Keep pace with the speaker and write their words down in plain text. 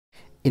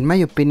In my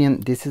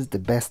opinion, this is the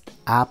best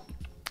app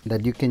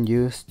that you can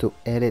use to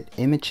edit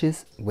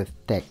images with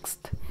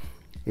text.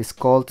 It's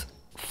called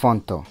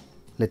Phonto.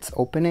 Let's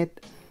open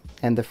it,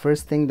 and the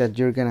first thing that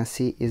you're gonna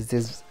see is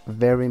this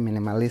very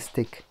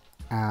minimalistic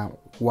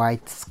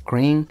white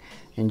screen,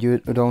 and you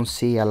don't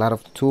see a lot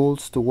of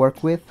tools to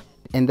work with.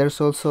 And there's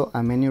also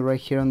a menu right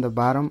here on the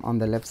bottom on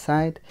the left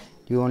side.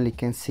 You only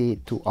can see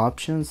 2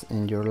 options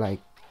and you're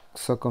like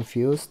so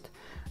confused.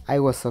 I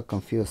was so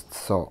confused,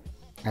 so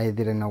I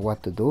didn't know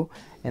what to do,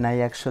 and I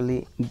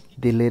actually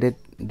deleted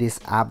this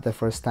app the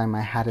first time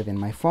I had it in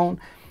my phone,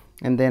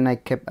 and then I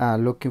kept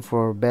looking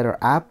for better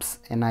apps,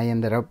 and I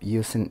ended up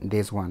using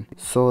this one.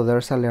 So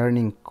there's a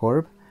learning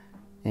curve,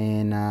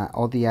 and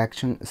all the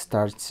action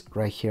starts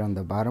right here on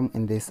the bottom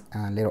in this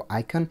little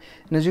icon.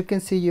 And as you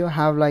can see, you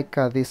have like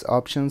these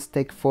options: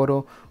 take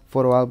photo,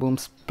 photo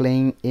albums,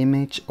 plain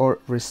image, or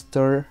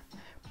restore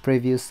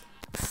previous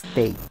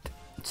state.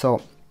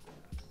 So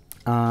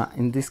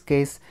in this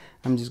case,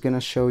 I'm just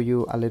gonna show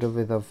you a little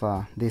bit of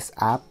this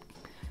app,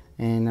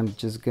 and I'm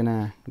just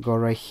gonna go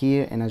right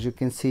here, and as you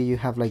can see, you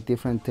have like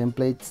different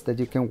templates that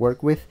you can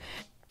work with.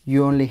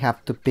 You only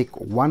have to pick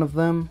one of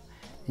them,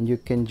 and you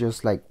can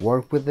just like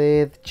work with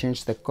it,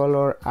 change the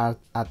color,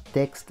 add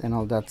text and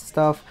all that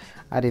stuff,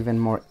 add even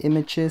more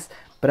images.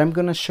 But I'm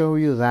gonna show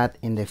you that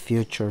in the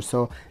future,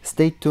 so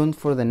stay tuned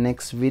for the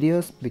next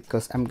videos,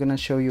 because I'm gonna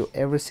show you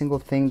every single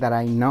thing that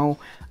I know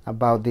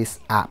about this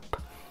app.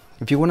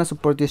 If you want to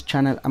support this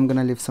channel, I'm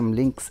gonna leave some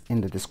links in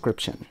the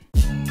description.